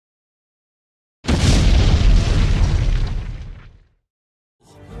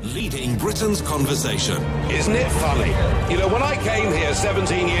leading Britain's conversation. Isn't it funny? You know, when I came here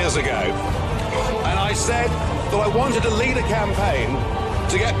 17 years ago, and I said that I wanted to lead a campaign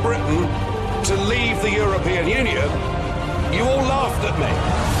to get Britain to leave the European Union, you all laughed at me.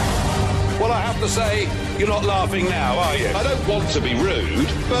 Well, I have to say, you're not laughing now, are you? I don't want to be rude,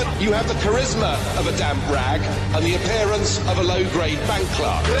 but you have the charisma of a damp rag and the appearance of a low-grade bank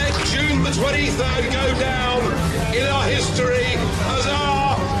clerk. Let June the 23rd go down in our history as our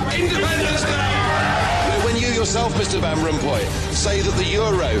Independence Day. When you yourself, Mr. Van Rompuy, say that the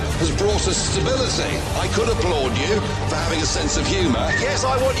euro has brought us stability, I could applaud you for having a sense of humour. Yes,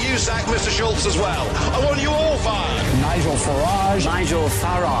 I want you sacked, Mr. Schultz, as well. I want you all fired. Nigel Farage. Nigel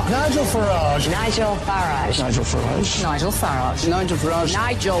Farage. Nigel Farage. Nigel Farage. Nigel Farage. Nigel Farage. Nigel Farage.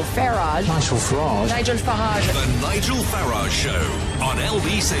 Nigel Farage. Nigel Farage. Nigel Farage. The Nigel Farage Show on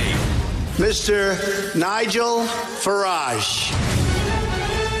LBC. Mr. Nigel Farage.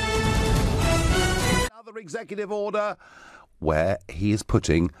 Another executive order where he is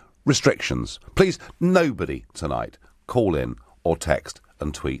putting restrictions. Please, nobody tonight call in or text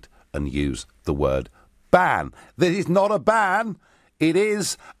and tweet and use the word ban. This is not a ban. It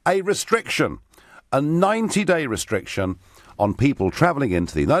is a restriction. A 90-day restriction on people travelling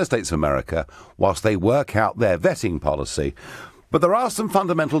into the United States of America whilst they work out their vetting policy. But there are some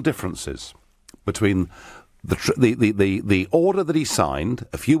fundamental differences between the order that he signed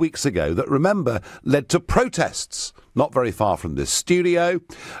a few weeks ago that, remember, led to protests not very far from this studio,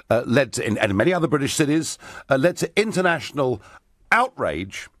 led to, in many other British cities, led to international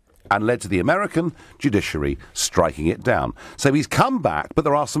outrage and led to the American judiciary striking it down. So he's come back, but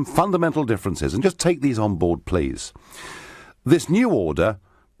there are some fundamental differences. And just take these on board, please. This new order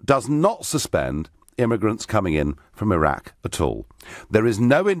does not suspend immigrants coming in from Iraq at all. There is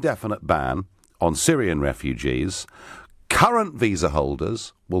no indefinite ban on Syrian refugees. Current visa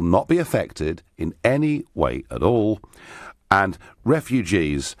holders will not be affected in any way at all. And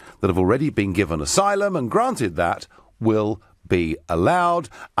refugees that have already been given asylum and granted that will be allowed,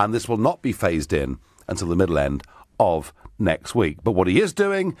 and this will not be phased in until the middle end of next week. But what he is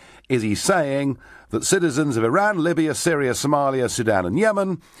doing is he's saying that citizens of Iran, Libya, Syria, Somalia, Sudan and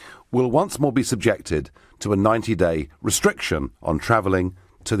Yemen will once more be subjected to a 90-day restriction on travelling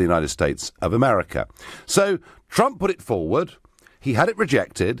to the United States of America. So Trump put it forward, he had it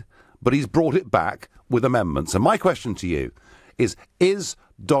rejected, but he's brought it back with amendments. And my question to you is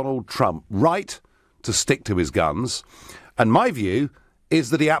Donald Trump right to stick to his guns? And my view is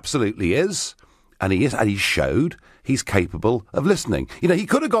that he absolutely is, and he showed he's capable of listening. You know, he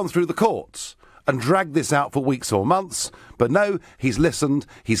could have gone through the courts and dragged this out for weeks or months, but no, he's listened,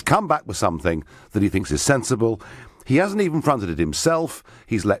 he's come back with something that he thinks is sensible. He hasn't even fronted it himself.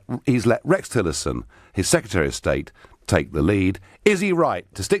 He's let Rex Tillerson, his Secretary of State, take the lead. Is he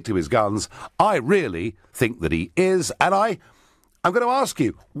right to stick to his guns? I really think that he is, and I'm going to ask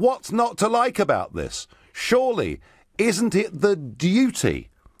you, what's not to like about this? Surely, isn't it the duty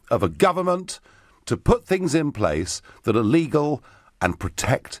of a government to put things in place that are legal and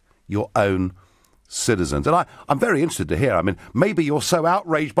protect your own citizens? And I'm very interested to hear. I mean, maybe you're so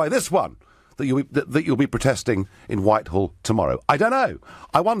outraged by this one that you'll be protesting in Whitehall tomorrow. I don't know.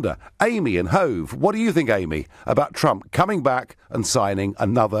 I wonder. Amy in Hove, what do you think, Amy, about Trump coming back and signing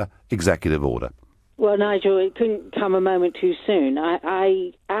another executive order? Well, Nigel, it couldn't come a moment too soon.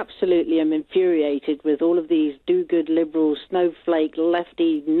 I absolutely am infuriated with all of these do-good liberal snowflake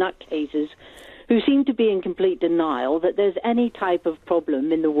lefty nutcases who seem to be in complete denial that there's any type of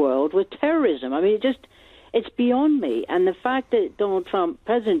problem in the world with terrorism. I mean, it's beyond me. And the fact that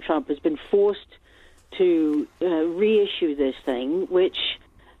President Trump has been forced to reissue this thing, which,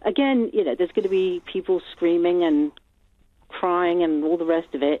 again, you know, there's going to be people screaming and crying and all the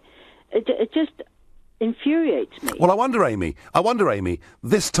rest of it. It just infuriates me. Well, I wonder, Amy,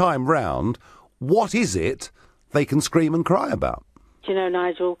 this time round, what is it they can scream and cry about? Do you know,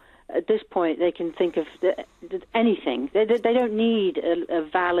 Nigel, at this point they can think of anything. They don't need a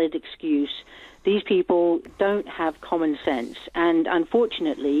valid excuse. These people don't have common sense, and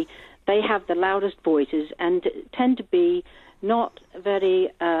unfortunately they have the loudest voices and tend to be not very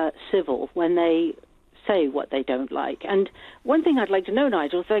civil when they say what they don't like. And one thing I'd like to know,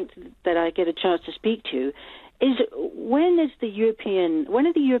 Nigel, thank that I get a chance to speak to, is when are the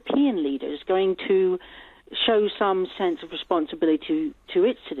European leaders going to show some sense of responsibility to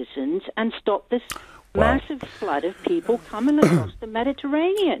its citizens and stop this massive flood of people coming across the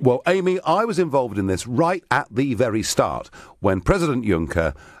Mediterranean? Well, Amy, I was involved in this right at the very start when President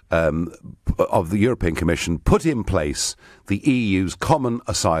Juncker of the European Commission put in place the EU's common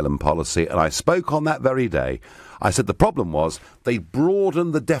asylum policy, and I spoke on that very day. I said the problem was they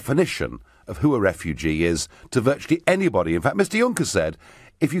broadened the definition of who a refugee is to virtually anybody. In fact, Mr Juncker said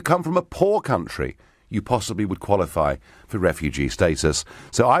if you come from a poor country, you possibly would qualify for refugee status.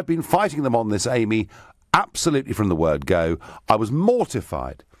 So I've been fighting them on this, Amy, absolutely from the word go. I was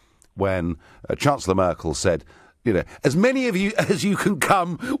mortified when Chancellor Merkel said, you know, as many of you as you can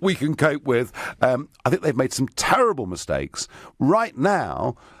come, we can cope with. I think they've made some terrible mistakes. Right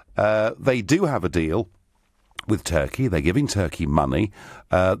now, they do have a deal with Turkey. They're giving Turkey money.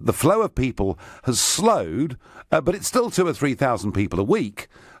 The flow of people has slowed, but it's still 2,000 or 3,000 people a week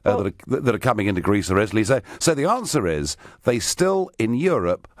that are coming into Greece or Italy. So the answer is they still, in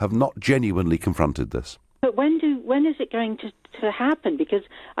Europe, have not genuinely confronted this. But when is it going to happen? Because,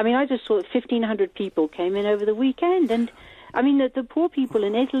 I mean, I just saw that 1,500 people came in over the weekend, and I mean, the poor people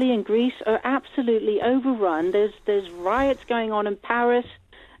in Italy and Greece are absolutely overrun. There's riots going on in Paris.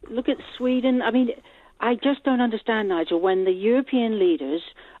 Look at Sweden. I mean, I just don't understand, Nigel, when the European leaders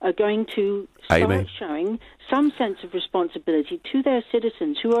are going to start showing some sense of responsibility to their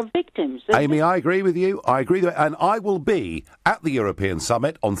citizens who are victims. Amy, I agree with you. I agree with you. And I will be at the European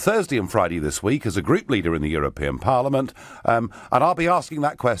Summit on Thursday and Friday this week as a group leader in the European Parliament. And I'll be asking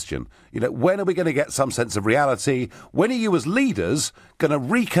that question. You know, when are we going to get some sense of reality? When are you as leaders going to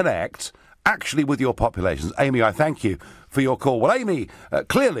reconnect actually with your populations? Amy, I thank you for your call. Well, Amy,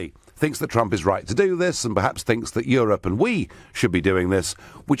 clearly thinks that Trump is right to do this and perhaps thinks that Europe and we should be doing this.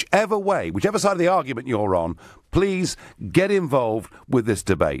 Whichever way, whichever side of the argument you're on, please get involved with this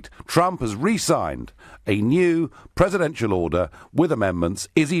debate. Trump has re-signed a new presidential order with amendments.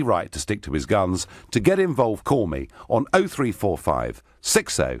 Is he right to stick to his guns? To get involved, call me on 0345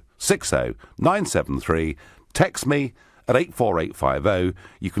 60 60 973. Text me at 84850.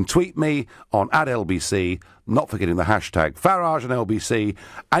 You can tweet me on @LBC, not forgetting the hashtag Farage and LBC,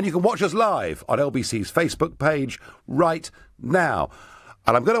 and you can watch us live on LBC's Facebook page right now.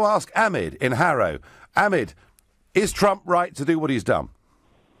 And I'm going to ask Ahmed in Harrow. Ahmed, is Trump right to do what he's done?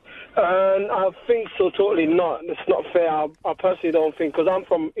 I think so, totally not. It's not fair. I personally don't think, because I'm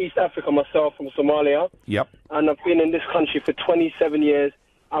from East Africa myself, from Somalia. Yep. And I've been in this country for 27 years.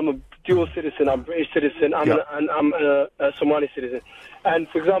 I'm a dual citizen, I'm a British citizen, and I'm a Somali citizen. And,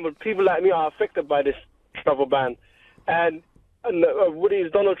 for example, people like me are affected by this travel ban. And what is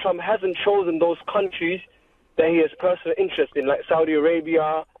Donald Trump hasn't chosen those countries that he has personal interest in, like Saudi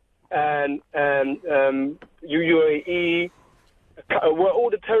Arabia and UAE, where all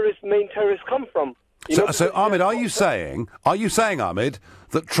the main terrorists come from. So Ahmed, are you saying, Ahmed,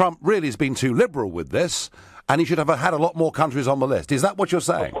 that Trump really has been too liberal with this, and he should have had a lot more countries on the list? Is that what you're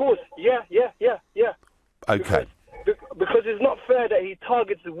saying? Of course, yeah. Okay. Because it's not fair that he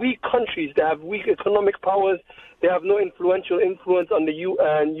targets weak countries that have weak economic powers. They have no influence on the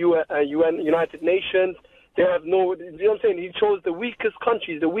UN, United Nations. They have no, you know what I'm saying? He chose the weakest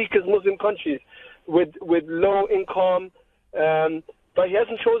countries, the weakest Muslim countries with low income. But he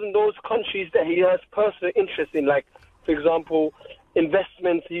hasn't chosen those countries that he has personal interest in, like, for example,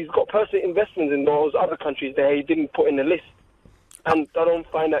 investments. He's got personal investments in those other countries that he didn't put in the list. And I don't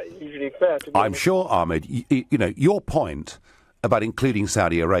find that usually fair. I'm sure, Ahmed, you know, your point about including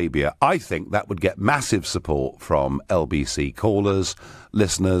Saudi Arabia, I think that would get massive support from LBC callers,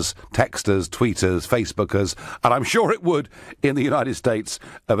 listeners, texters, tweeters, Facebookers, and I'm sure it would in the United States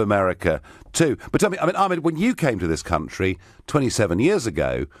of America too. But tell me, I mean, Ahmed, when you came to this country 27 years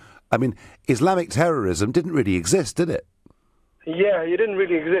ago, I mean, Islamic terrorism didn't really exist, did it? Yeah, it didn't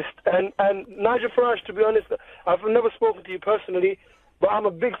really exist. And Nigel Farage, to be honest, I've never spoken to you personally, but I'm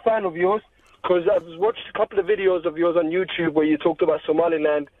a big fan of yours, because I've watched a couple of videos of yours on YouTube where you talked about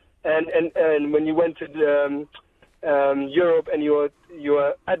Somaliland and when you went to Europe and you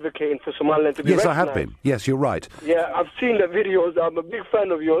were advocating for Somaliland to be recognized. Yes, I have been. Yes, you're right. Yeah, I've seen the videos. I'm a big fan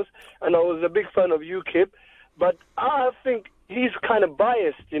of yours, and I was a big fan of UKIP, but I think he's kind of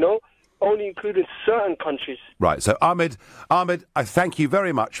biased, you know, only including certain countries. Right. So, Ahmed, I thank you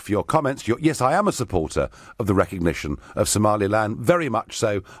very much for your comments. Yes, I am a supporter of the recognition of Somaliland. Very much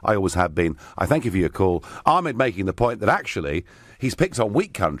so. I always have been. I thank you for your call. Ahmed making the point that actually he's picked on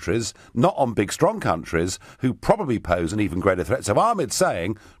weak countries, not on big, strong countries who probably pose an even greater threat. So Ahmed's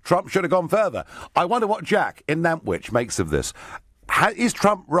saying Trump should have gone further. I wonder what Jack in Nantwich makes of this. Is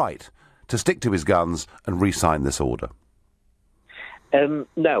Trump right to stick to his guns and re-sign this order?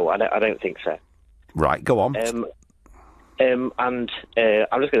 No, I don't think so. Right, go on. And I'm just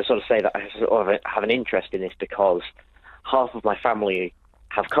going to sort of say that I sort of have an interest in this because half of my family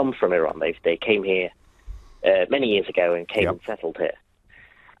have come from Iran. They came here many years ago and came and settled here.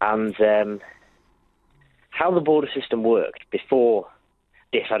 And how the border system worked before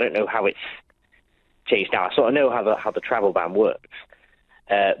this, I don't know how it's changed now. I sort of know how the travel ban works.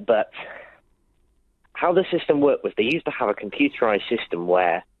 But how the system worked was they used to have a computerized system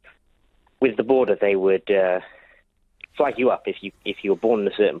where, with the border, they would flag you up if you were born in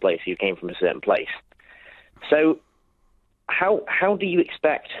a certain place, you came from a certain place. So how do you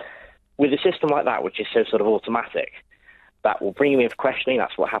expect, with a system like that, which is so sort of automatic, that will bring you in for questioning?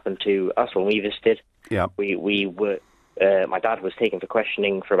 That's what happened to us when we visited. Yeah. We were, my dad was taken for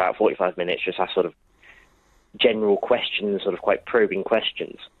questioning for about 45 minutes, just asked sort of general questions, sort of quite probing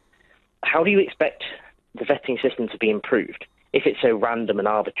questions. How do you expect the vetting system to be improved if it's so random and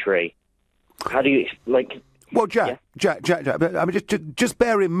arbitrary? How do you, like... Well, Jack, I mean, just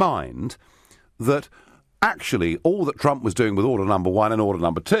bear in mind that actually all that Trump was doing with order number 1 and order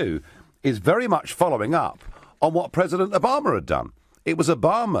number 2 is very much following up on what President Obama had done. It was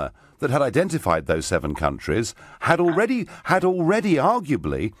Obama that had identified those 7 countries, had already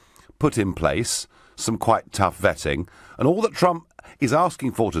arguably put in place some quite tough vetting, and all that Trump is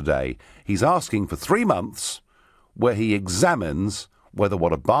asking for today, he's asking for 3 months where he examines whether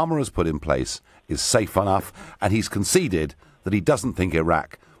what Obama has put in place is safe enough, and he's conceded that he doesn't think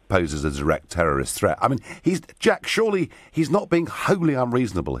Iraq poses a direct terrorist threat. I mean, Jack, surely he's not being wholly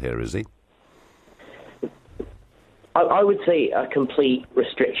unreasonable here, is he? I would say a complete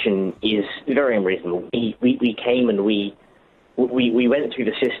restriction is very unreasonable. We came and we went through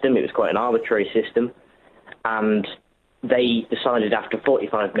the system. It was quite an arbitrary system, and they decided after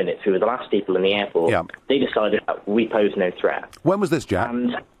 45 minutes, we were the last people in the airport, they decided that we pose no threat. When was this, Jack?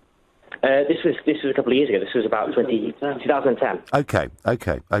 And this was a couple of years ago. This was about 2010.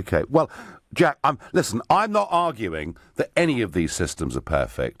 Okay. Well, Jack, listen, I'm not arguing that any of these systems are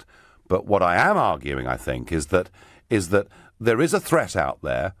perfect, but what I am arguing, I think, is that there is a threat out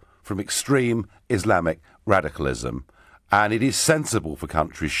there from extreme Islamic radicalism, and it is sensible for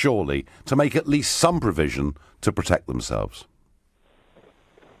countries, surely, to make at least some provision to protect themselves.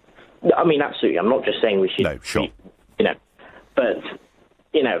 I mean, absolutely. I'm not just saying we should... No, sure. But,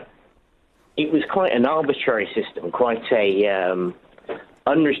 it was quite an arbitrary system, quite a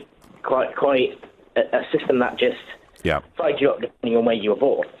system that just tied you up depending on where you were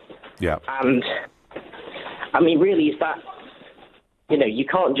born. Yeah. And, I mean, really, is that... you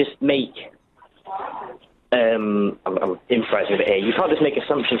can't just make... I'm improvising a bit here. You can't just make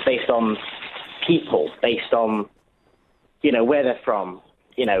assumptions based on people, based on, where they're from,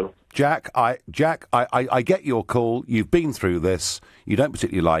 Jack, I get your call. You've been through this. You don't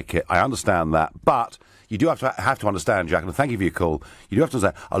particularly like it. I understand that. But you do have to understand, Jack, and thank you for your call. You do have to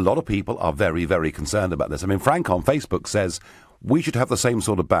understand, a lot of people are very, very concerned about this. I mean, Frank on Facebook says we should have the same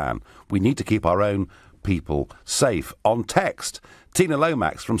sort of ban. We need to keep our own people safe. On text, Tina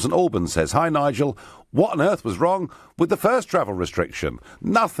Lomax from St Albans says, "Hi, Nigel. What on earth was wrong with the first travel restriction?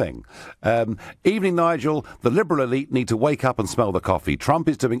 Nothing. Evening, Nigel. The Liberal elite need to wake up and smell the coffee. Trump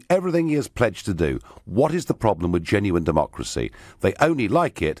is doing everything he has pledged to do. What is the problem with genuine democracy? They only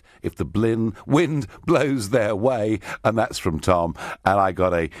like it if the wind blows their way." And that's from Tom. And I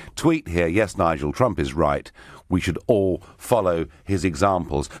got a tweet here. Yes, Nigel, Trump is right. We should all follow his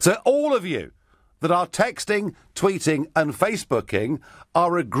examples. So all of you that are texting, tweeting and Facebooking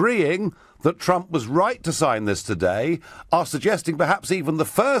are agreeing that Trump was right to sign this today, are suggesting perhaps even the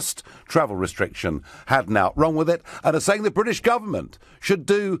first travel restriction had an out wrong with it, and are saying the British government should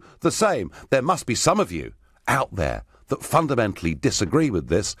do the same. There must be some of you out there that fundamentally disagree with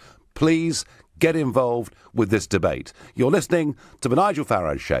this. Please get involved with this debate. You're listening to The Nigel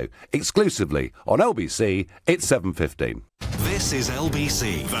Farage Show, exclusively on LBC. It's 7:15. This is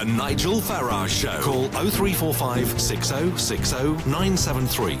LBC, The Nigel Farage Show. Call 0345 6060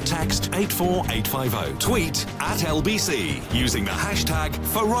 973. Text 84850. Tweet at LBC using the hashtag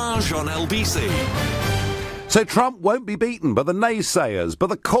Farage on LBC. So Trump won't be beaten by the naysayers, by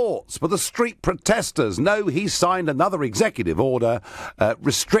the courts, by the street protesters. No, he's signed another executive order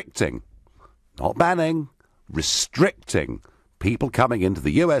restricting, not banning, restricting people coming into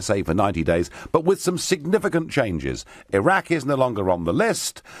the USA for 90 days, but with some significant changes. Iraq is no longer on the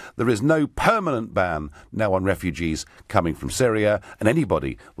list. There is no permanent ban now on refugees coming from Syria, and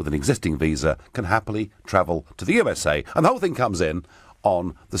anybody with an existing visa can happily travel to the USA. And the whole thing comes in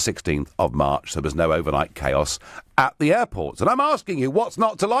on the 16th of March, so there's no overnight chaos at the airports. And I'm asking you, what's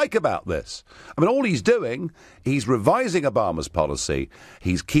not to like about this? I mean, all he's doing, he's revising Obama's policy.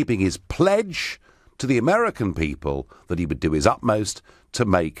 He's keeping his pledge to the American people that he would do his utmost to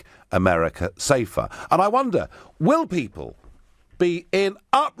make America safer. And I wonder, will people be in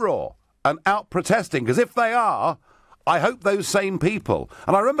uproar and out protesting? Because if they are, I hope those same people,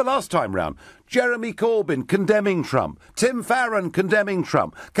 and I remember last time round, Jeremy Corbyn condemning Trump, Tim Farron condemning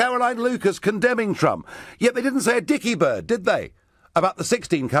Trump, Caroline Lucas condemning Trump, yet they didn't say a dicky bird, did they, about the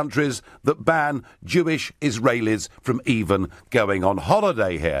 16 countries that ban Jewish Israelis from even going on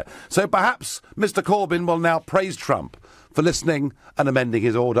holiday here. So perhaps Mr Corbyn will now praise Trump for listening and amending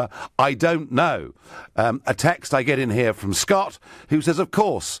his order. I don't know. A text I get in here from Scott, who says, of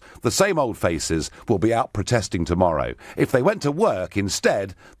course, the same old faces will be out protesting tomorrow. If they went to work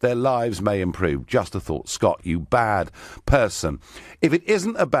instead, their lives may improve. Just a thought. Scott, you bad person. If it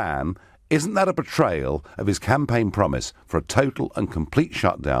isn't a ban, isn't that a betrayal of his campaign promise for a total and complete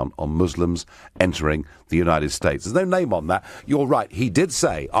shutdown on Muslims entering the United States? There's no name on that. You're right. He did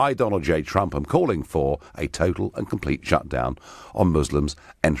say, I, Donald J. Trump, am calling for a total and complete shutdown on Muslims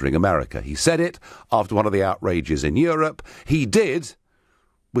entering America. He said it after one of the outrages in Europe. He did,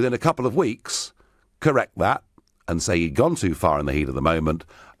 within a couple of weeks, correct that and say he'd gone too far in the heat of the moment.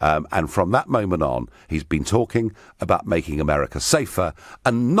 And from that moment on, he's been talking about making America safer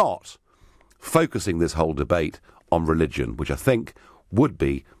and not focusing this whole debate on religion, which I think would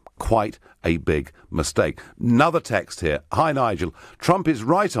be quite a big mistake. Another text here. Hi, Nigel. Trump is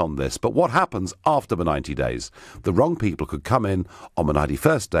right on this, but what happens after the 90 days? The wrong people could come in on the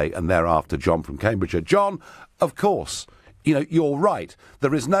 91st day and thereafter. John from Cambridgeshire. John, of course, you know, you're right.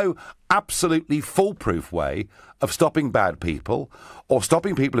 There is no absolutely foolproof way of stopping bad people or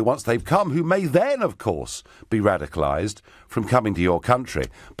stopping people who, once they've come, who may then, of course, be radicalised from coming to your country.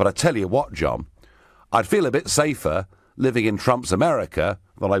 But I tell you what, John, I'd feel a bit safer living in Trump's America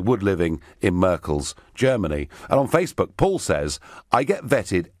than I would living in Merkel's Germany. And on Facebook, Paul says, I get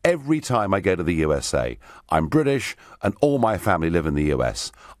vetted every time I go to the USA. I'm British and all my family live in the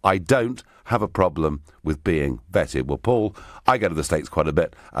US. I don't have a problem with being vetted. Well, Paul, I go to the States quite a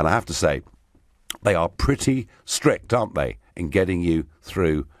bit, and I have to say, they are pretty strict, aren't they, in getting you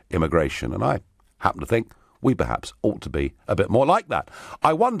through immigration. And I happen to think we perhaps ought to be a bit more like that.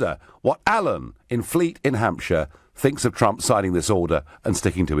 I wonder what Alan in Fleet in Hampshire thinks of Trump signing this order and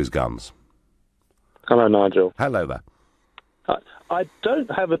sticking to his guns. Hello, Nigel. Hello there. I don't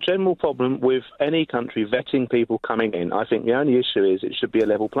have a general problem with any country vetting people coming in. I think the only issue is it should be a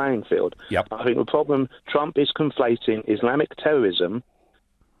level playing field. Yep. I think the problem, Trump is conflating Islamic terrorism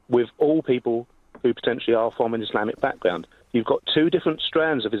with all people who potentially are from an Islamic background. You've got two different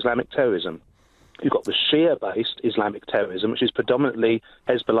strands of Islamic terrorism. You've got the Shia-based Islamic terrorism, which is predominantly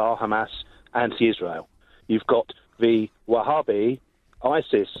Hezbollah, Hamas, anti-Israel. You've got the Wahhabi,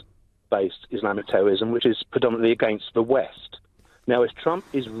 ISIS-based Islamic terrorism, which is predominantly against the West. Now, if Trump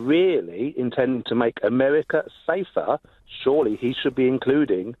is really intending to make America safer, surely he should be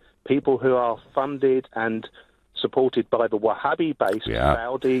including people who are funded and supported by the Wahhabi-based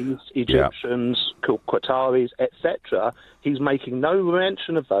Saudis, Egyptians, Qataris, etc. He's making no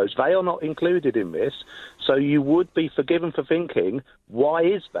mention of those. They are not included in this. So you would be forgiven for thinking, why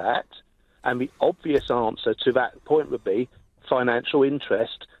is that? And the obvious answer to that point would be financial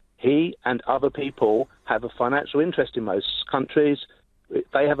interest. He and other people have a financial interest in those countries.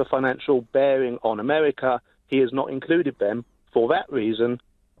 They have a financial bearing on America. He has not included them. For that reason,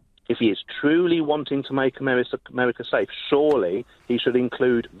 if he is truly wanting to make America safe, surely he should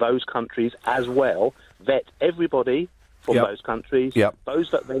include those countries as well. Vet everybody from those countries.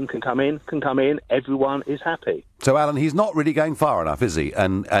 Those that then can come in. Everyone is happy. So, Alan, he's not really going far enough, is he?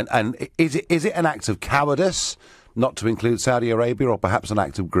 And is it an act of cowardice not to include Saudi Arabia, or perhaps an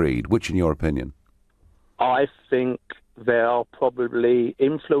act of greed? Which, in your opinion? I think there are probably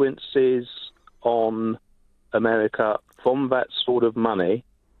influences on America from that sort of money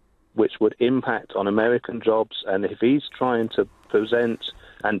which would impact on American jobs. And if he's trying to present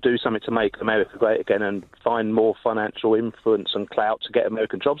and do something to make America great again and find more financial influence and clout to get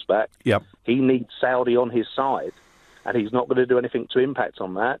American jobs back, he needs Saudi on his side, and he's not going to do anything to impact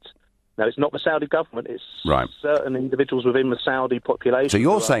on that. Now, it's not the Saudi government, it's certain individuals within the Saudi population. So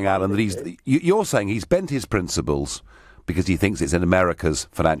you're saying, Alan, that you're saying he's bent his principles because he thinks it's in America's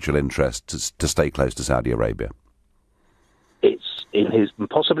financial interest to stay close to Saudi Arabia? It's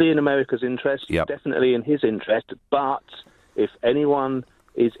possibly in America's interest, definitely in his interest, but if anyone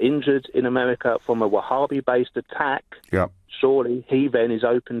is injured in America from a Wahhabi-based attack, surely he then is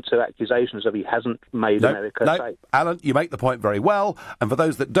open to accusations of he hasn't made America safe. Alan, you make the point very well, and for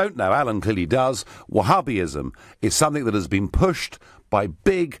those that don't know, Alan clearly does, Wahhabism is something that has been pushed by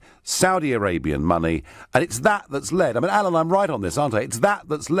big Saudi Arabian money, and it's that's led, I mean, Alan, I'm right on this, aren't I? It's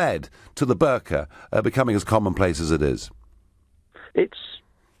that's led to the burqa becoming as commonplace as it is.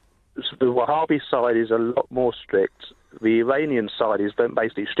 The Wahhabi side is a lot more strict. the Iranian side is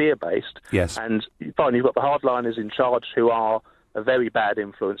basically Shia-based. Yes. And finally, you've got the hardliners in charge who are a very bad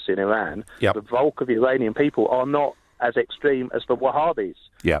influence in Iran. Yep. The bulk of the Iranian people are not as extreme as the Wahhabis.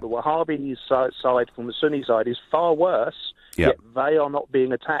 Yep. The Wahhabi side from the Sunni side is far worse, Yep. yet they are not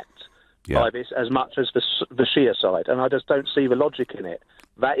being attacked Yep. by this as much as the Shia side. And I just don't see the logic in it.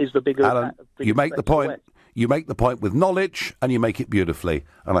 That is the bigger... Alan, you make the point. You make the point with knowledge, and you make it beautifully.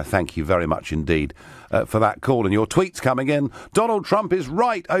 And I thank you very much indeed for that call. And your tweets coming in. Donald Trump is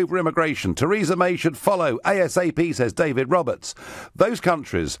right over immigration. Theresa May should follow ASAP, says David Roberts. Those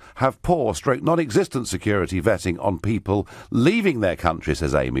countries have poor, non-existent security vetting on people leaving their country,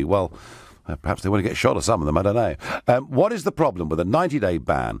 says Amy. Well, perhaps they want to get shot or some of them, I don't know. What is the problem with a 90-day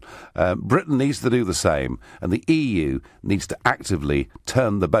ban? Britain needs to do the same, and the EU needs to actively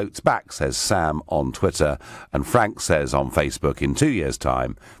turn the boats back, says Sam on Twitter. And Frank says on Facebook, in 2 years'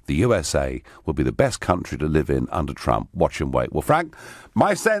 time, the USA will be the best country to live in under Trump. Watch and wait. Well, Frank,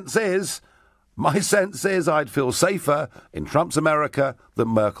 my sense is I'd feel safer in Trump's America than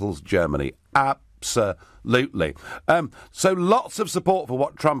Merkel's Germany. Absolutely. So lots of support for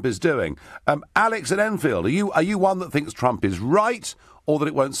what Trump is doing. Alex at Enfield, are you one that thinks Trump is right, or that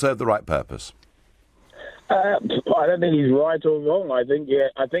it won't serve the right purpose? I don't think he's right or wrong. I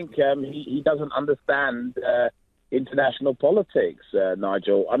think he doesn't understand international politics,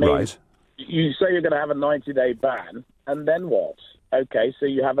 Nigel. I mean, right. You say you're going to have a 90-day ban, and then what? Okay, so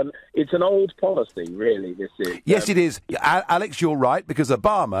you have it's an old policy, really, this is. Yes, it is. Alex, you're right, because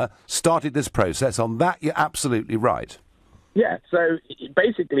Obama started this process. On that, you're absolutely right. Yeah, so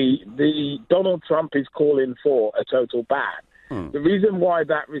basically, Donald Trump is calling for a total ban. The reason why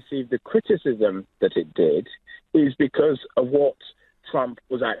that received the criticism that it did is because of what Trump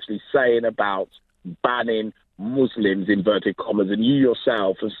was actually saying about banning Muslims, inverted commas, and you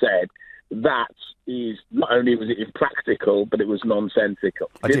yourself have said that is not only was it impractical, but it was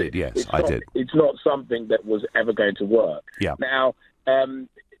nonsensical. I did, yes, I did. It's not something that was ever going to work. Yeah. Now,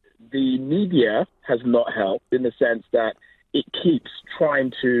 the media has not helped in the sense that it keeps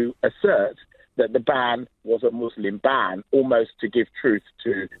trying to assert that the ban was a Muslim ban, almost to give truth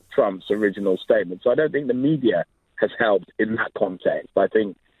to Trump's original statement. So I don't think the media has helped in that context. I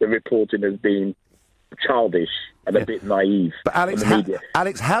think the reporting has been childish and a bit naive. But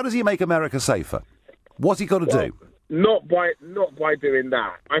Alex, how does he make America safer? What's he got to do? Not by doing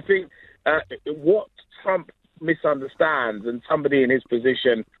that. I think what Trump misunderstands, and somebody in his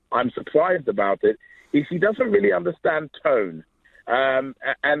position, I'm surprised about it, is he doesn't really understand tone.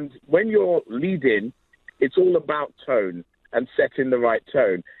 And when you're leading, it's all about tone and setting the right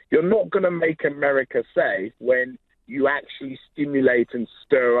tone. You're not going to make America safe when you actually stimulate and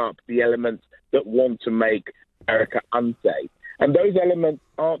stir up the elements that want to make America unsafe. And those elements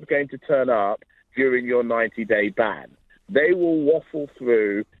aren't going to turn up during your 90-day ban. They will waffle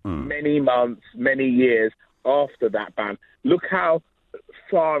through many months, many years after that ban. Look how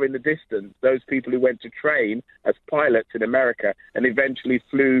far in the distance those people who went to train as pilots in America and eventually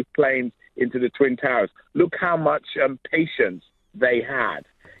flew planes into the Twin Towers. Look how much patience they had.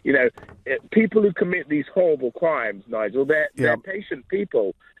 You know, people who commit these horrible crimes, Nigel, they're patient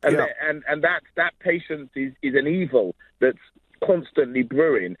people, and that patience is an evil that's constantly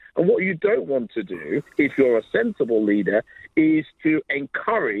brewing. And what you don't want to do, if you're a sensible leader, is to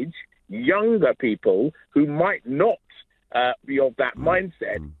encourage younger people who might not be of that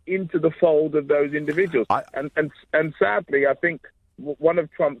mindset into the fold of those individuals. And sadly, I think one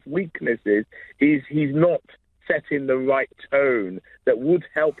of Trump's weaknesses is he's not setting the right tone that would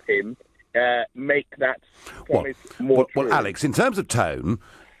help him make that promise more true. Well, Alex, in terms of tone,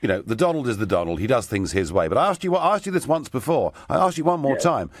 you know, the Donald is the Donald. He does things his way. But I asked you this once before. I asked you one more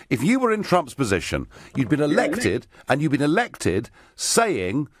time. If you were in Trump's position, you'd been elected, and you'd been elected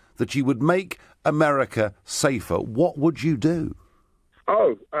saying that you would make America safer, what would you do?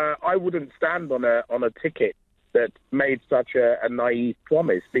 I wouldn't stand on a ticket that made such a naive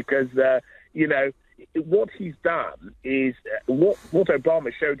promise, because, you know, what he's done is, what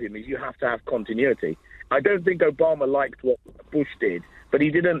Obama showed him is you have to have continuity. I don't think Obama liked what Bush did, but he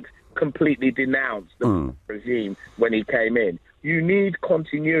didn't completely denounce the regime when he came in. You need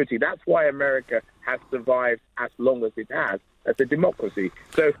continuity. That's why America has survived as long as it has as a democracy.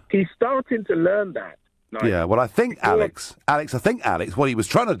 So he's starting to learn that. Yeah, well, I think, Alex, what he was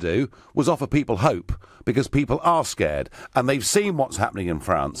trying to do was offer people hope, because people are scared, and they've seen what's happening in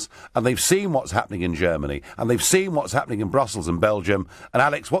France, and they've seen what's happening in Germany, and they've seen what's happening in Brussels and Belgium, and,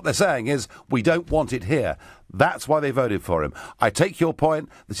 Alex, what they're saying is, we don't want it here. That's why they voted for him. I take your point.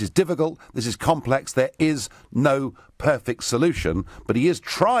 This is difficult. This is complex. There is no perfect solution, but he is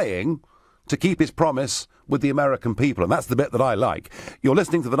trying to keep his promise with the American people, and that's the bit that I like. You're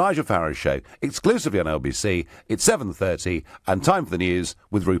listening to The Nigel Farage Show, exclusively on LBC. It's 7:30, and time for the news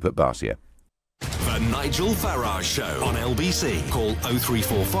with Rupert Bartier. The Nigel Farage Show on LBC. Call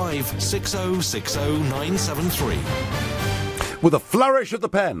 0345 6060 973. With a flourish of the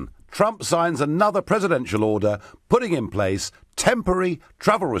pen, Trump signs another presidential order putting in place temporary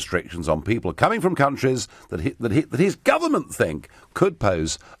travel restrictions on people coming from countries that his government think could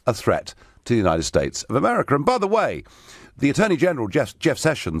pose a threat to the United States of America. And by the way, the Attorney General, Jeff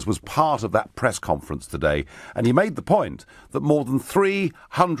Sessions, was part of that press conference today, and he made the point that more than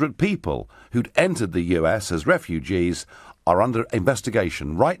 300 people who'd entered the US as refugees are under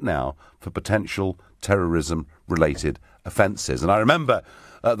investigation right now for potential terrorism-related offences. And I remember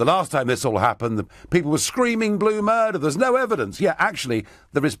the last time this all happened, the people were screaming blue murder. There's no evidence. Yeah, actually,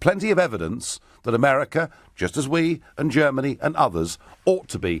 there is plenty of evidence that America, just as we and Germany and others, ought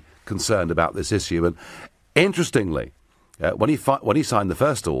to be concerned about this issue. And interestingly, when he signed the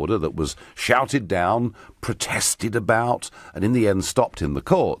first order that was shouted down, protested about, and in the end stopped in the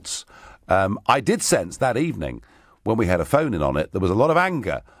courts, I did sense that evening, when we had a phone-in on it, there was a lot of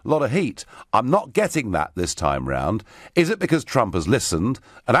anger, a lot of heat. I'm not getting that this time round. Is it because Trump has listened,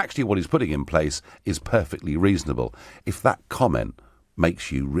 and actually what he's putting in place is perfectly reasonable? If that comment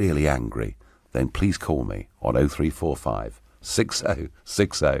makes you really angry, then please call me on 0345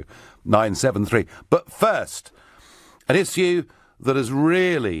 6060 973. But first, an issue that has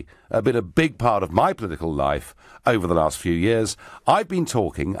really been a big part of my political life over the last few years. I've been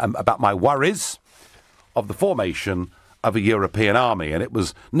talking about my worries of the formation of a European army, and it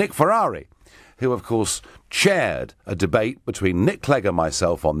was Nick Ferrari who, of course, chaired a debate between Nick Clegg and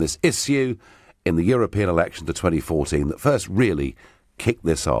myself on this issue in the European election to 2014 that first really kicked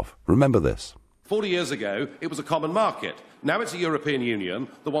this off. Remember this. 40 years ago, it was a common market. Now it's a European Union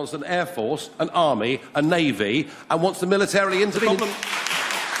that wants an air force, an army, a navy, and wants to militarily intervene.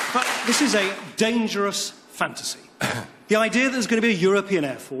 But this is a dangerous fantasy. The idea that there's going to be a European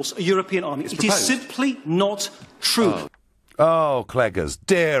Air Force, a European Army, it is simply not true. Oh, Cleggers,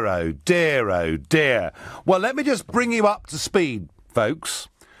 dear, oh dear, oh dear. Well, let me just bring you up to speed, folks.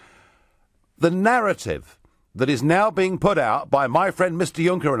 The narrative that is now being put out by my friend Mr.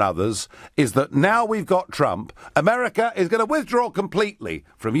 Juncker and others is that now we've got Trump, America is going to withdraw completely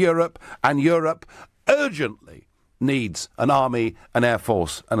from Europe, and Europe urgently needs an army, an air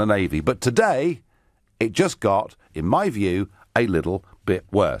force and a navy. But today, it just got, in my view, a little bit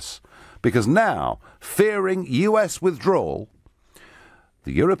worse. Because now, fearing US withdrawal,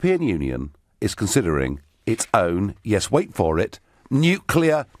 the European Union is considering its own, yes, wait for it,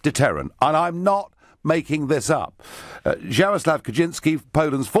 nuclear deterrent. And I'm not making this up. Jarosław Kaczynski,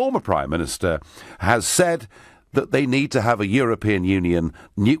 Poland's former Prime Minister, has said that they need to have a European Union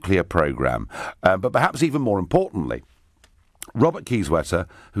nuclear programme. But perhaps even more importantly, Robert Kiesewetter,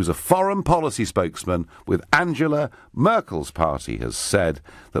 who's a foreign policy spokesman with Angela Merkel's party, has said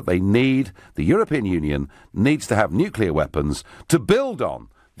that the European Union needs to have nuclear weapons to build on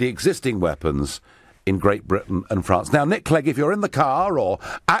the existing weapons in Great Britain and France. Now, Nick Clegg, if you're in the car or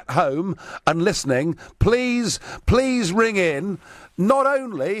at home and listening, please ring in. Not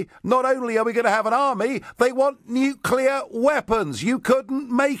only are we going to have an army, they want nuclear weapons. You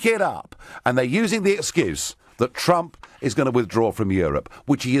couldn't make it up. And they're using the excuse that Trump is going to withdraw from Europe,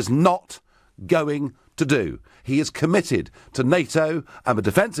 which he is not going to do. He is committed to NATO and the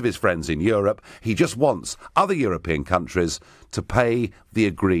defence of his friends in Europe. He just wants other European countries to pay the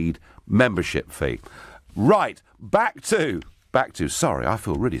agreed membership fee. Right, back to, sorry, I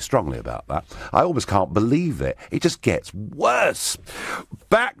feel really strongly about that. I almost can't believe it. It just gets worse.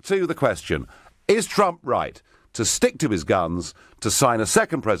 Back to the question, is Trump right to stick to his guns, to sign a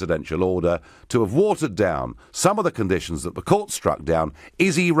second presidential order, to have watered down some of the conditions that the court struck down?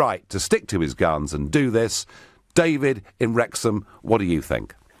 Is he right to stick to his guns and do this? David in Wrexham, what do you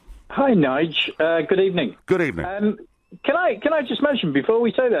think? Hi, Nige. Good evening. Good evening. Can I just mention before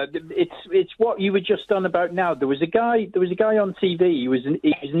we say that it's what you were just on about now. There was a guy on TV. He was an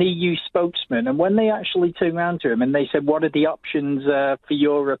EU spokesman, and when they actually turned around to him and they said, "What are the options for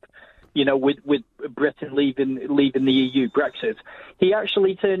Europe?" You know, with Britain leaving the EU, Brexit, he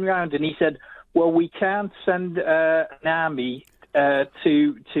actually turned around and he said, "Well, we can't send an army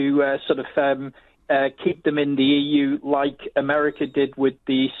to sort of keep them in the EU like America did with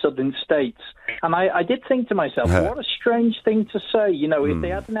the southern states." And I did think to myself, what a strange thing to say. You know, if they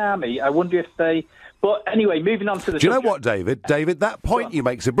had an army, I wonder if they... But anyway, moving on to the... Do you know what, David? David, that point you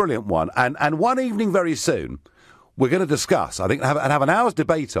make is a brilliant one. And one evening very soon, we're going to discuss, I think, and have an hour's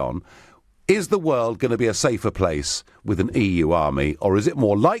debate on, Is the world going to be a safer place with an EU army, or is it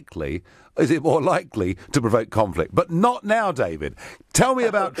more likely to provoke conflict? But not now, David. Tell me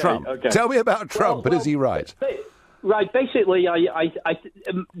about Trump. Okay. Tell me about Trump, but is he right? Right. Basically,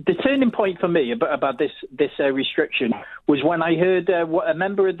 the turning point for me about this restriction was when I heard a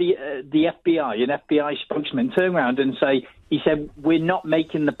member of the FBI, an FBI spokesman, turn around and say, he said, "We're not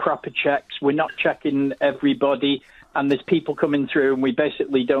making the proper checks. We're not checking everybody, and there's people coming through, and we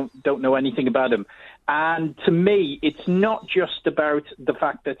basically don't know anything about them." And to me, it's not just about the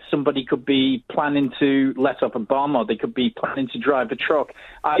fact that somebody could be planning to let off a bomb, or they could be planning to drive a truck.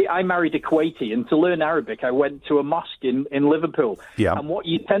 I married a Kuwaiti, and to learn Arabic, I went to a mosque in Liverpool. Yeah. And what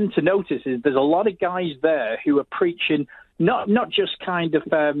you tend to notice is there's a lot of guys there who are preaching not just kind of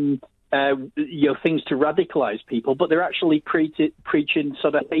things to radicalize people, but they're actually preaching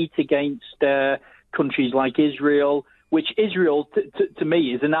sort of hate against countries like Israel, which Israel, to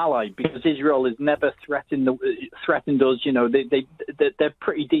me, is an ally, because Israel has never threatened us. You know, they're a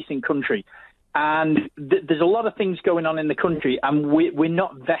pretty decent country. And there's a lot of things going on in the country, and we're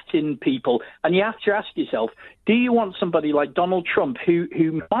not vetting people. And you have to ask yourself, do you want somebody like Donald Trump,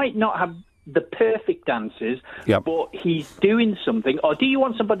 who might not have the perfect answers, but he's doing something? Or do you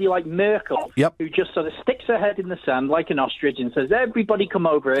want somebody like Merkel, who just sort of sticks her head in the sand like an ostrich and says, "Everybody come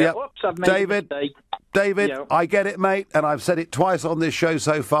over here. Oops, I've made a mistake." David, I get it, mate, and I've said it twice on this show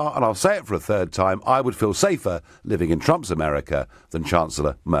so far, and I'll say it for a third time. I would feel safer living in Trump's America than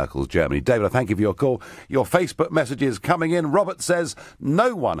Chancellor Merkel's Germany. David, I thank you for your call. Your Facebook messages coming in. Robert says,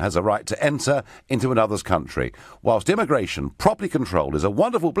 no one has a right to enter into another's country. Whilst immigration, properly controlled, is a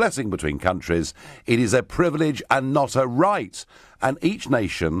wonderful blessing between countries, it is a privilege and not a right. And each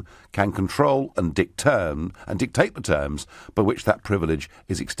nation can control and dictate the terms by which that privilege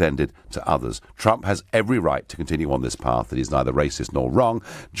is extended to others. Trump has every right to continue on this path that is neither racist nor wrong.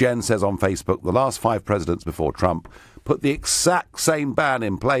 Jen says on Facebook, the last 5 presidents before Trump put the exact same ban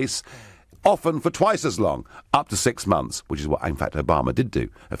in place, often for twice as long, up to 6 months, which is what, in fact, Obama did do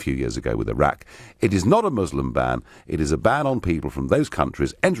a few years ago with Iraq. It is not a Muslim ban. It is a ban on people from those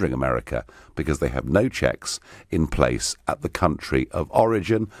countries entering America because they have no checks in place at the country of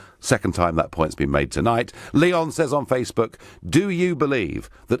origin. Second time that point's been made tonight. Leon says on Facebook, do you believe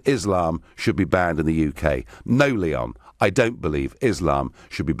that Islam should be banned in the UK? No, Leon, I don't believe Islam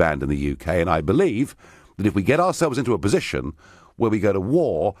should be banned in the UK, and I believe that if we get ourselves into a position where we go to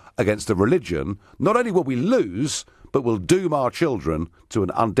war against a religion, not only will we lose, but will doom our children to an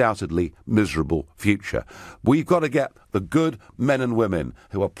undoubtedly miserable future. We've got to get the good men and women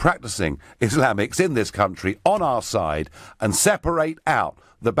who are practising Islamics in this country on our side and separate out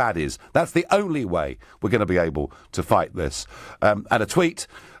the baddies. That's the only way we're going to be able to fight this. And a tweet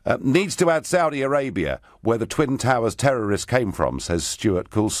needs to add Saudi Arabia, where the Twin Towers terrorists came from, says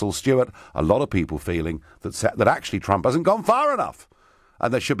Stuart Coulsall. Stuart, a lot of people feeling that actually Trump hasn't gone far enough,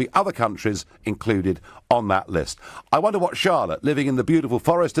 and there should be other countries included on that list. I wonder what Charlotte, living in the beautiful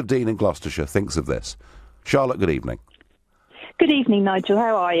Forest of Dean in Gloucestershire, thinks of this. Charlotte, good evening. Good evening, Nigel.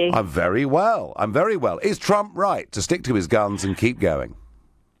 How are you? I'm very well. Is Trump right to stick to his guns and keep going?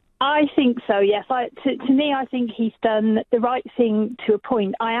 I think so, yes. To me, I think he's done the right thing to a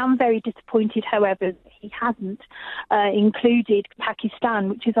point. I am very disappointed, however, that he hasn't included Pakistan,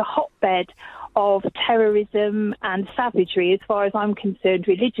 which is a hotbed of terrorism and savagery, as far as I'm concerned,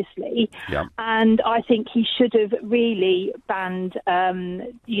 religiously. Yeah. And I think he should have really banned,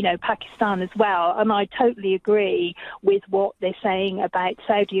 Pakistan as well. And I totally agree with what they're saying about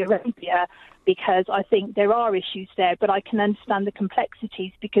Saudi Arabia, because I think there are issues there, but I can understand the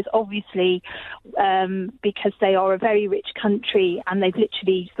complexities, because obviously, because they are a very rich country and they've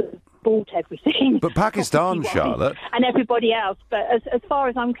literally sort of bought everything. But Pakistan, Charlotte... And everybody else. But as far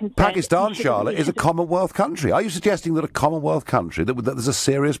as I'm concerned... Pakistan, Charlotte, is a Commonwealth country. Are you suggesting that a Commonwealth country, that there's a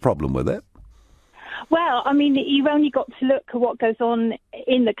serious problem with it? Well, I mean, you've only got to look at what goes on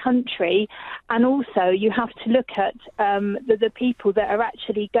in the country, and also you have to look at the people that are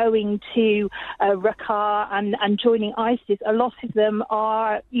actually going to Raqqa and joining ISIS. A lot of them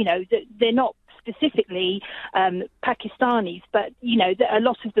are, they're not specifically Pakistanis, but a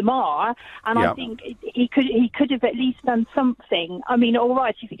lot of them are, and I think he could have at least done something. I mean, all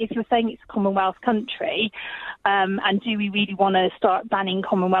right, if you're saying it's a Commonwealth country, and do we really want to start banning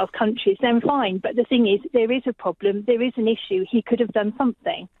Commonwealth countries, then fine. But the thing is, there is a problem, there is an issue. He could have done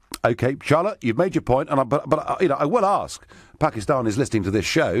something. OK, Charlotte, you've made your point, but I will ask Pakistan is listening to this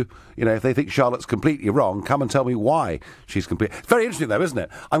show, if they think Charlotte's completely wrong, come and tell me why she's completely... It's very interesting, though, isn't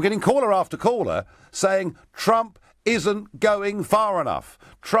it? I'm getting caller after caller saying Trump isn't going far enough.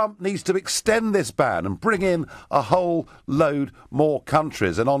 Trump needs to extend this ban and bring in a whole load more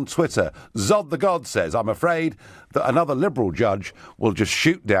countries. And on Twitter, Zod the God says, I'm afraid that another Liberal judge will just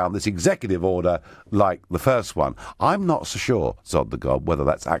shoot down this executive order like the first one. I'm not so sure, Zod the God, whether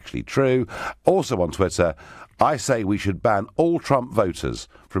that's actually true. Also on Twitter, I say we should ban all Trump voters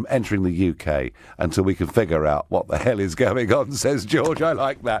from entering the UK until we can figure out what the hell is going on, says George. I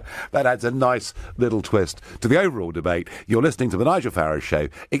like that. That adds a nice little twist to the overall debate. You're listening to The Nigel Farage Show,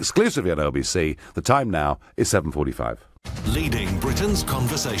 exclusively on LBC. The time now is 7:45. Leading Britain's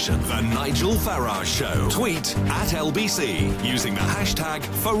conversation. The Nigel Farage Show. Tweet at LBC using the hashtag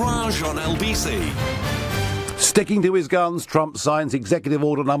 #FarageOnLBC. Sticking to his guns, Trump signs Executive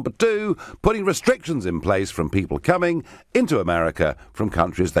Order number 2, putting restrictions in place from people coming into America from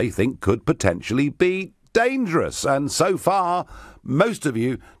countries they think could potentially be dangerous. And so far, most of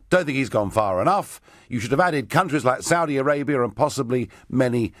you don't think he's gone far enough. You should have added countries like Saudi Arabia and possibly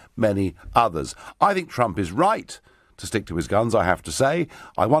many, many others. I think Trump is right to stick to his guns, I have to say.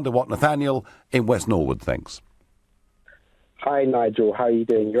 I wonder what Nathaniel in West Norwood thinks. Hi, Nigel. How are you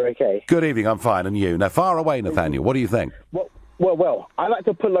doing? You're okay? Good evening. I'm fine. And you? Now, far away, Nathaniel. What do you think? Well, I like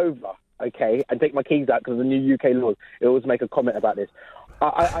to pull over, okay, and take my keys out because of the new UK laws. It always make a comment about this.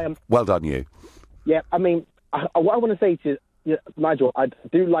 I am... Well done, you. Yeah, I mean, what I want to say to you, Nigel, I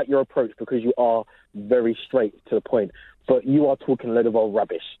do like your approach because you are very straight to the point, but you are talking a load of old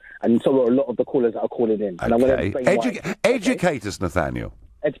rubbish, and so are a lot of the callers that are calling in. And I'm going to explain why. Educate us, Nathaniel.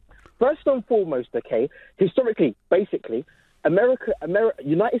 First and foremost, okay, historically, basically,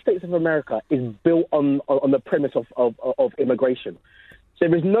 United States of America is built on the premise of immigration. So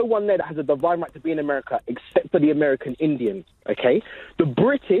there is no one there that has a divine right to be in America except for the American Indians, okay? The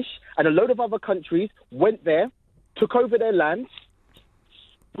British and a load of other countries went there, took over their lands,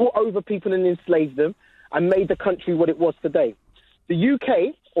 brought over people and enslaved them, and made the country what it was today. The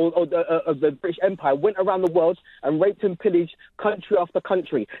UK, or the British Empire, went around the world and raped and pillaged country after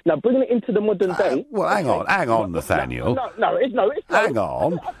country. Now, bringing it into the modern day... hang on, Nathaniel. No, it's hang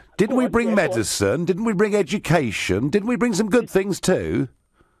on. Didn't we bring medicine? Didn't we bring education? Didn't we bring some good things too?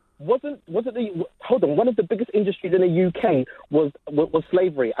 Hold on, one of the biggest industries in the UK was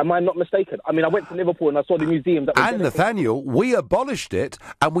slavery. Am I not mistaken? I mean, I went to Liverpool and I saw the museum that was... And, Nathaniel, we abolished it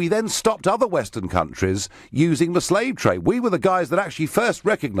and we then stopped other Western countries using the slave trade. We were the guys that actually first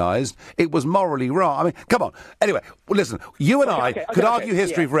recognised it was morally wrong. I mean, come on. Anyway, well, listen, you and I could argue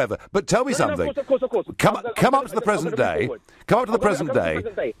history forever, but tell me something. Of course. Come up to the present day. Come up to the present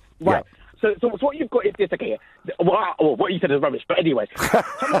day. Right. So what you've got is this, okay? Well, what you said is rubbish, but anyway.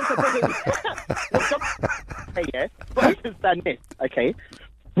 Understand this, okay?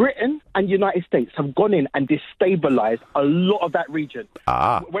 Britain and United States have gone in and destabilised a lot of that region.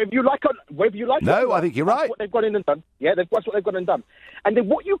 Whether you like it. No, I think you're right. That's what they've gone in and done. Yeah, that's what they've gone and done. And then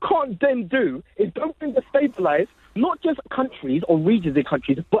what you can't then do is don't destabilise not just countries or regions in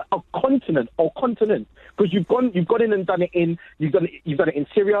countries, but a continent or continents. Because you've gone in and done it in you've done it in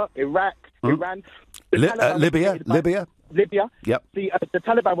Syria, Iraq, Iran, Libya. Yep. The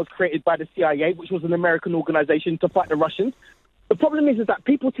Taliban was created by the CIA, which was an American organisation to fight the Russians. The problem is that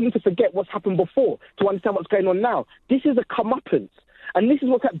people seem to forget what's happened before to understand what's going on now. This is a comeuppance, and this is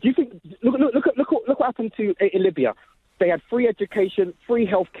what's happened. Do you think? Look what happened in Libya. They had free education, free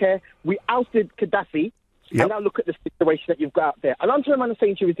healthcare. We ousted Gaddafi. Yep. And now look at the situation that you've got out there. And I'm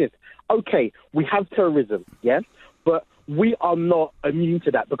saying to you is this: okay, we have terrorism, yeah, but we are not immune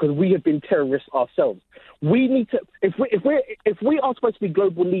to that because we have been terrorists ourselves. We need to, if we are supposed to be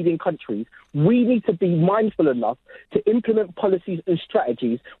global leading countries, we need to be mindful enough to implement policies and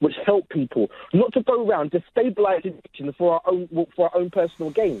strategies which help people, not to go around destabilising nations for our own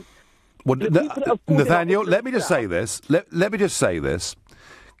personal gain. Well, Nathaniel, let me just say this. Let me just say this.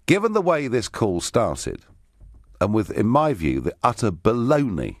 Given the way this call started, and with, in my view, the utter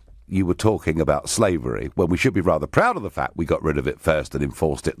baloney you were talking about slavery, when we should be rather proud of the fact we got rid of it first and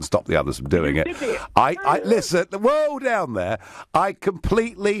enforced it and stopped the others from doing it. Listen, whoa, down there, I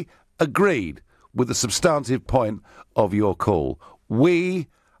completely agreed with the substantive point of your call. We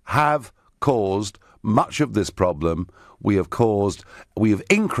have caused much of this problem. We have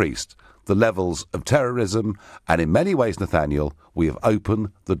increased the levels of terrorism, and in many ways, Nathaniel, we have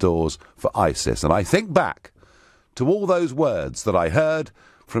opened the doors for ISIS. And I think back to all those words that I heard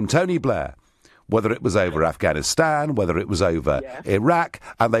from Tony Blair, whether it was over Afghanistan, whether it was over Iraq,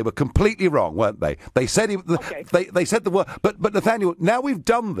 and they were completely wrong, weren't they? They said they said the word, but Nathaniel, now we've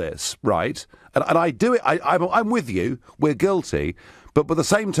done this, right? And I do it. I'm with you. We're guilty, but by the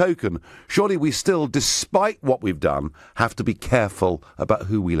same token, surely we still, despite what we've done, have to be careful about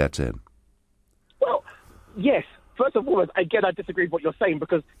who we let in. Well, yes. first and foremost, again, I disagree with what you're saying,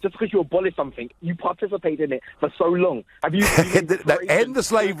 because just because you abolish something, you participate in it for so long. Have you End the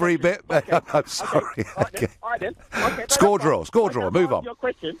slavery bit. Okay. I'm sorry. Okay. All right then. Okay, Score draw. Move on. To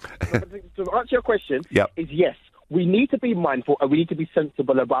answer your question, Yep. is yes. We need to be mindful and we need to be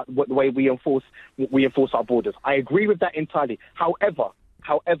sensible about the way we enforce our borders. I agree with that entirely. However,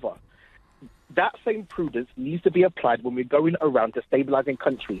 that same prudence needs to be applied when we're going around destabilizing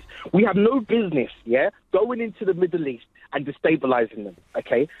countries. We have no business, going into the Middle East and destabilizing them,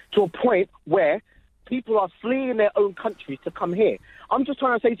 okay, to a point where people are fleeing their own countries to come here. I'm just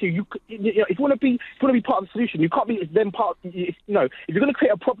trying to say to you, if you want to be part of the solution, you can't be then part. If you're going to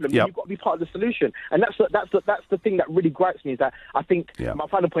create a problem, then you've got to be part of the solution. And that's the thing that really gripes me, is that I think my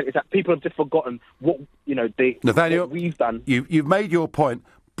final point is that people have just forgotten what Nathaniel, what we've done. You've made your point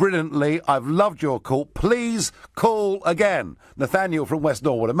brilliantly. I've loved your call. Please call again. Nathaniel from West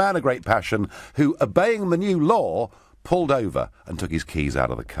Norwood, a man of great passion who, obeying the new law, pulled over and took his keys out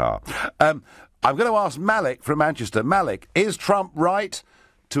of the car. I'm going to ask Malik from Manchester. Malik, is Trump right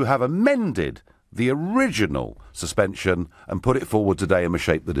to have amended the original suspension and put it forward today in the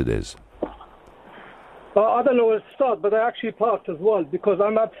shape that it is? I don't know where to start, but I actually part as well, because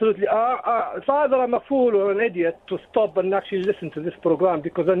I'm absolutely... it's either I'm a fool or an idiot to stop and actually listen to this programme,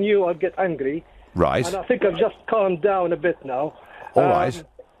 because I knew I'd get angry. Right. And I think I've just calmed down a bit now. All right.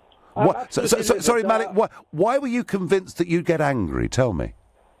 Sorry, Malik, why were you convinced that you'd get angry? Tell me.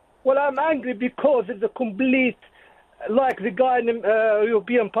 Well, I'm angry because it's a complete... Like the guy in the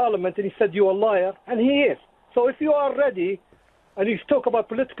European Parliament, and he said you're a liar, and he is. So if you are ready, and you talk about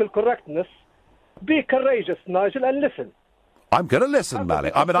political correctness, be courageous, Nigel, and listen. I'm going to listen,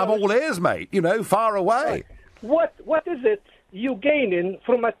 Malik. I mean, I'm all ears, mate. Far away. What is it you gaining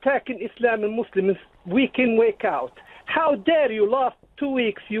from attacking Islam and Muslims week in, week out? How dare you? Last 2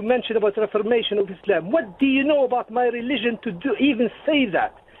 weeks you mentioned about the reformation of Islam. What do you know about my religion to even say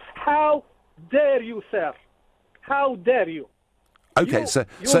that? How dare you, sir? How dare you? Okay,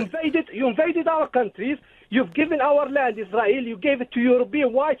 you invaded our countries. You've given our land, Israel. You gave it to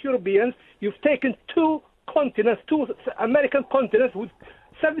white Europeans. You've taken two American continents with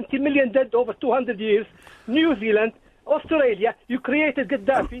 70 million dead over 200 years. New Zealand, Australia. You created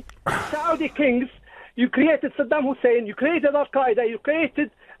Gaddafi, Saudi kings. You created Saddam Hussein. You created Al Qaeda. You created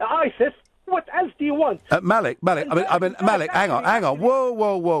ISIS. What else do you want? Malik, Malik, hang on.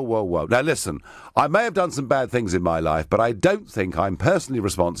 Whoa. Now, listen, I may have done some bad things in my life, but I don't think I'm personally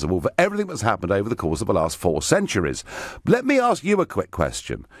responsible for everything that's happened over the course of the last 4 centuries. Let me ask you a quick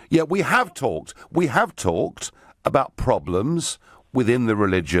question. Yeah, we have talked about problems within the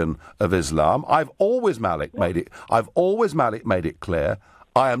religion of Islam. I've always, Malik, made it clear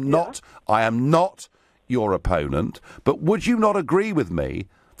I am not your opponent, but would you not agree with me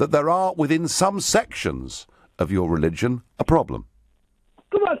that there are, within some sections of your religion, a problem?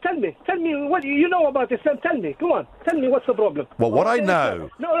 Come on, tell me what you know about Islam. Tell me, come on, tell me what's the problem. Well, what I know...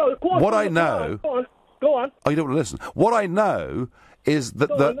 No, go on. What I know... Go on. Oh, you don't want to listen. What I know is that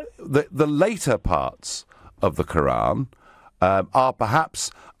the later parts of the Quran are perhaps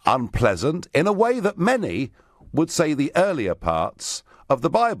unpleasant in a way that many would say the earlier parts of the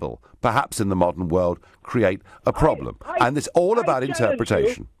Bible, perhaps in the modern world, create a problem. And it's all about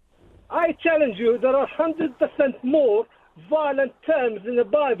interpretation. I challenge you, there are 100% more violent terms in the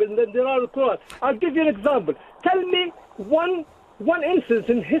Bible than there are in the Quran. I'll give you an example. Tell me one instance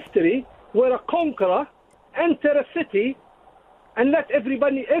in history where a conqueror entered a city and let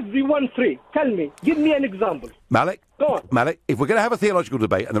everyone free. Tell me. Give me an example. Malik, go on. Malik, if we're going to have a theological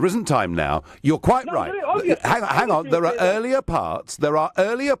debate, and there isn't time now, you're quite right. Hang on. There are earlier parts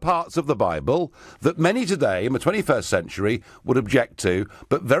of the Bible that many today, in the 21st century, would object to,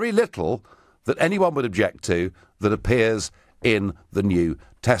 but very little that anyone would object to that appears in the New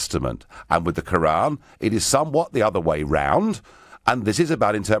Testament. And with the Quran, it is somewhat the other way round, and this is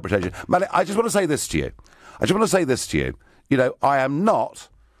about interpretation. Malik, I just want to say this to you. I am not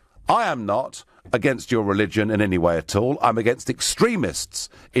against your religion in any way at all. I'm against extremists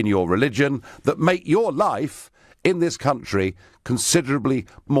in your religion that make your life in this country considerably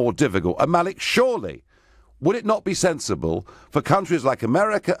more difficult. And Malik, surely, would it not be sensible for countries like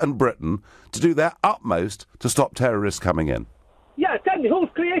America and Britain to do their utmost to stop terrorists coming in? Yeah, tell me, who's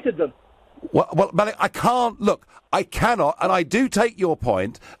created them? Well, Malik, I cannot, and I do take your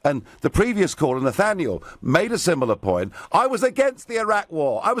point, and the previous caller, Nathaniel, made a similar point. I was against the Iraq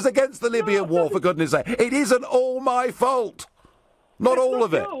war. I was against the Libyan war, for goodness sake. It isn't all my fault. Not all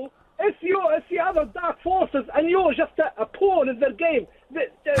of it. It's other dark forces, and you're just a pawn in their game.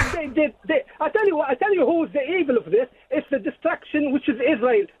 I tell you who's the evil of this. It's the distraction, which is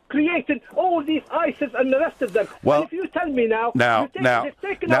Israel, creating all these ISIS and the rest of them. Well, and if you tell me now, Malik,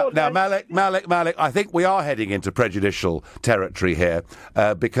 I think we are heading into prejudicial territory here,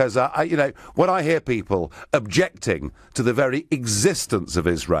 because when I hear people objecting to the very existence of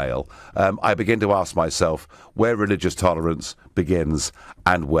Israel, I begin to ask myself where religious tolerance begins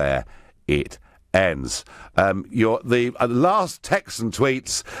and where it ends. The last texts and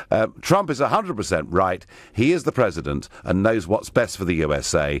tweets, Trump is 100% right. He is the president and knows what's best for the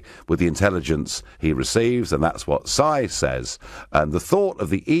USA with the intelligence he receives, and that's what Sy says. And the thought of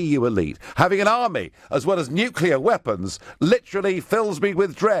the EU elite having an army as well as nuclear weapons literally fills me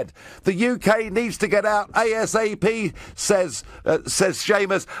with dread. The UK needs to get out ASAP, says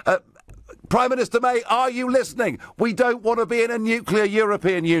Seamus. Prime Minister May, are you listening? We don't want to be in a nuclear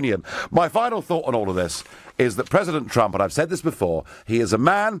European Union. My final thought on all of this is that President Trump, and I've said this before, he is a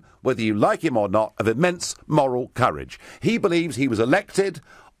man, whether you like him or not, of immense moral courage. He believes he was elected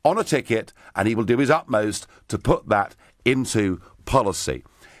on a ticket, and he will do his utmost to put that into policy.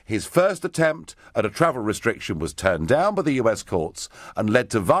 His first attempt at a travel restriction was turned down by the US courts and led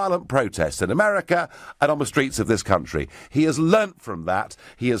to violent protests in America and on the streets of this country. He has learnt from that.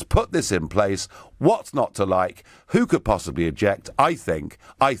 He has put this in place. What's not to like? Who could possibly object? I think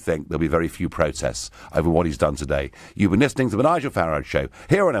there'll be very few protests over what he's done today. You've been listening to the Nigel Farage Show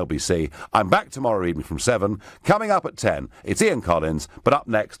here on LBC. I'm back tomorrow evening from 7. Coming up at 10, it's Ian Collins, but up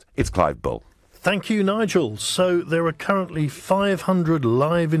next, it's Clive Bull. Thank you, Nigel. So there are currently 500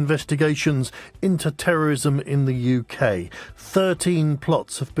 live investigations into terrorism in the UK. 13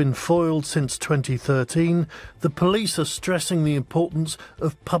 plots have been foiled since 2013. The police are stressing the importance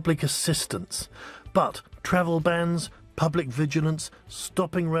of public assistance. But travel bans, public vigilance,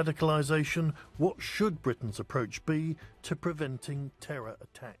 stopping radicalisation, what should Britain's approach be to preventing terror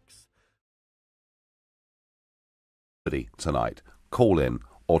attacks? Tonight, call in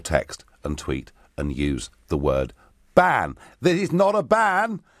or text and tweet and use the word ban. This is not a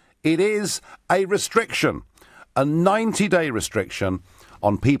ban, it is a restriction. A 90-day restriction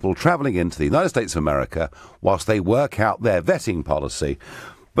on people travelling into the United States of America whilst they work out their vetting policy.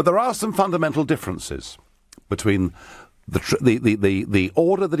 But there are some fundamental differences between the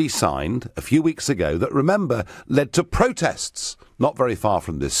order that he signed a few weeks ago that, remember, led to protests not very far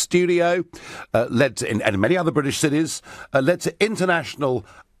from this studio, led to, in many other British cities, led to international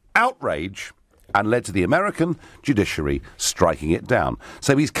outrage and led to the American judiciary striking it down.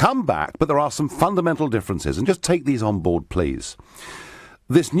 So he's come back, but there are some fundamental differences, and just take these on board, please.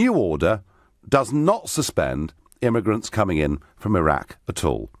 This new order does not suspend immigrants coming in from Iraq at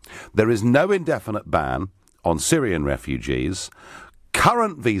all. There is no indefinite ban on Syrian refugees.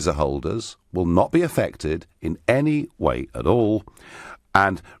 Current visa holders will not be affected in any way at all,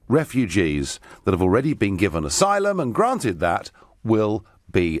 and refugees that have already been given asylum and granted that will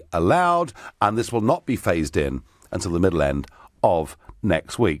be allowed, and this will not be phased in until the middle end of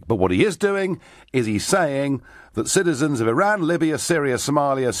next week. But what he is doing is he's saying that citizens of Iran, Libya, Syria,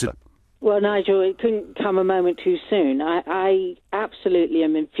 Somalia... Well, Nigel, it couldn't come a moment too soon. I absolutely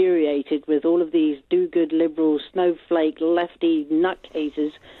am infuriated with all of these do-good liberal, snowflake, lefty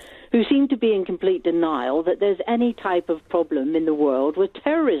nutcases who seem to be in complete denial that there's any type of problem in the world with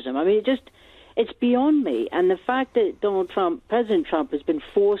terrorism. I mean, it's beyond me. And the fact that President Trump has been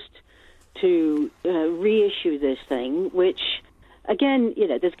forced to reissue this thing, which, again,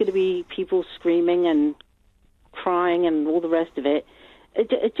 there's going to be people screaming and crying and all the rest of it.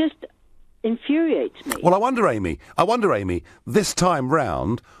 It just infuriates me. Well, I wonder, Amy, this time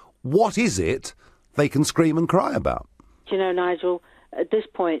round, what is it they can scream and cry about? Nigel, at this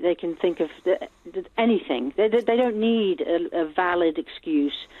point, they can think of anything. They don't need a valid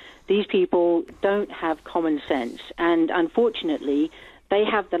excuse. These people don't have common sense, and unfortunately, they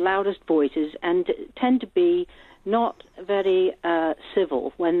have the loudest voices and tend to be not very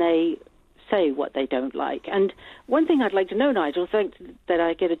civil when they say what they don't like. And one thing I'd like to know, Nigel, thanks that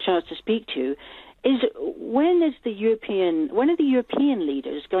I get a chance to speak to, is when are the European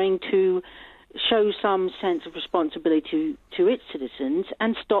leaders going to show some sense of responsibility to its citizens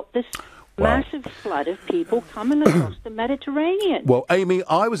and stop this massive flood of people coming across the Mediterranean? Well, Amy,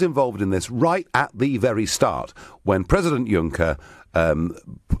 I was involved in this right at the very start when President Juncker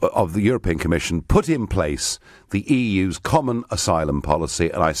of the European Commission put in place the EU's common asylum policy,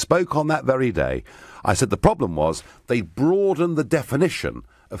 and I spoke on that very day. I said the problem was they broadened the definition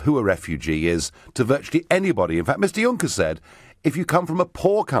of who a refugee is to virtually anybody. In fact, Mr Juncker said if you come from a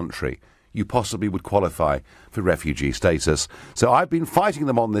poor country, you possibly would qualify for refugee status. So I've been fighting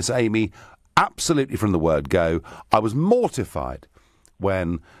them on this, Amy, absolutely from the word go. I was mortified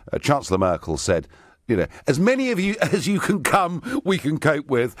when Chancellor Merkel said, you know, as many of you as you can come, we can cope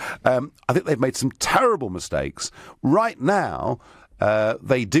with. I think they've made some terrible mistakes. Right now,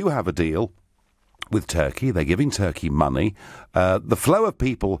 they do have a deal with Turkey. They're giving Turkey money. The flow of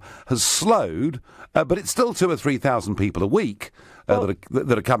people has slowed, but it's still 2,000 or 3,000 people a week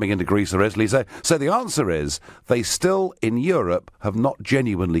that are coming into Greece or Italy. So the answer is they still, in Europe, have not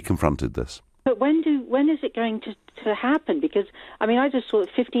genuinely confronted this. But when is it going to happen? Because, I mean, I just saw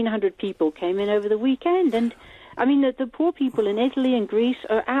 1,500 people came in over the weekend, and I mean, the poor people in Italy and Greece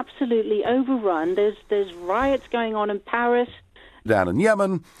are absolutely overrun. There's riots going on in Paris. Down in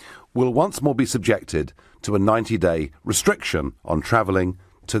Yemen will once more be subjected to a 90-day restriction on travelling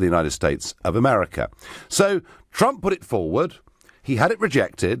to the United States of America. So Trump put it forward, he had it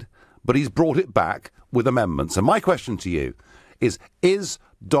rejected, but he's brought it back with amendments. And my question to you is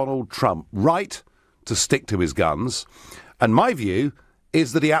Donald Trump right to stick to his guns? And my view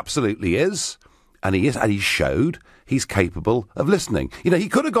is that he absolutely is, and he showed he's capable of listening. You know, he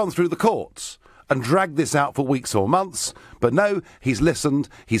could have gone through the courts and dragged this out for weeks or months, but no, he's listened,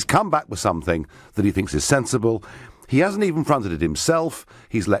 he's come back with something that he thinks is sensible. He hasn't even fronted it himself.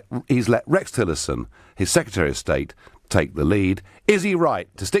 He's let Rex Tillerson, his Secretary of State, take the lead. Is he right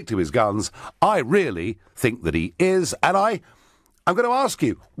to stick to his guns? I really think that he is, and I'm going to ask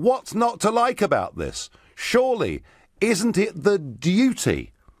you, what's not to like about this? Surely, isn't it the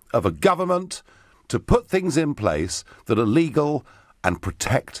duty of a government to put things in place that are legal and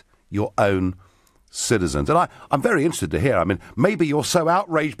protect your own citizens? And I'm very interested to hear. I mean, maybe you're so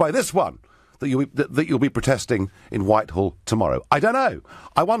outraged by this one that you'll be protesting in Whitehall tomorrow. I don't know.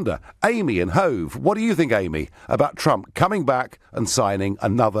 I wonder. Amy in Hove, what do you think, Amy, about Trump coming back and signing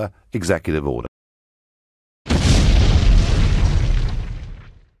another executive order?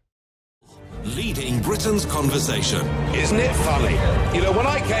 Leading Britain's conversation. Isn't it funny? You know, when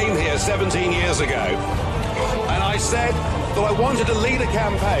I came here 17 years ago, and I said that I wanted to lead a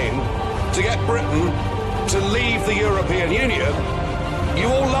campaign to get Britain to leave the European Union, you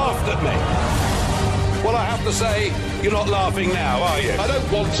all laughed at me. Well, I have to say, you're not laughing now, are you? I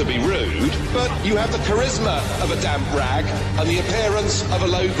don't want to be rude, but you have the charisma of a damp rag and the appearance of a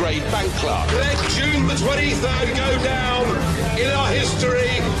low-grade bank clerk. Let June the 23rd go down in our history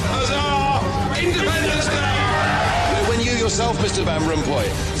as our Independence Day. When you yourself, Mr. Van Rompuy,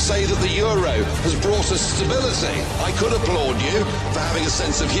 say that the euro has brought us stability, I could applaud you for having a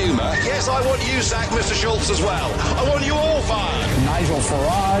sense of humour. Yes, I want you sacked, Mr. Schultz, as well. I want you all fired. Nigel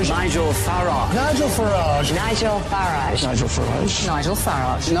Farage. Nigel Farage. Nigel Farage. Nigel Farage. Nigel Farage. Nigel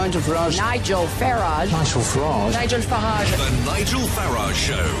Farage. Nigel Farage. Nigel Farage. Nigel Farage. Nigel Farage. The Nigel Farage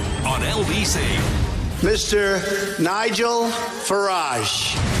Show on LBC. Mr. Nigel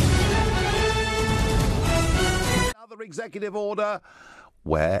Farage. Another executive order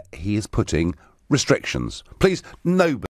where he is putting restrictions. Please, nobody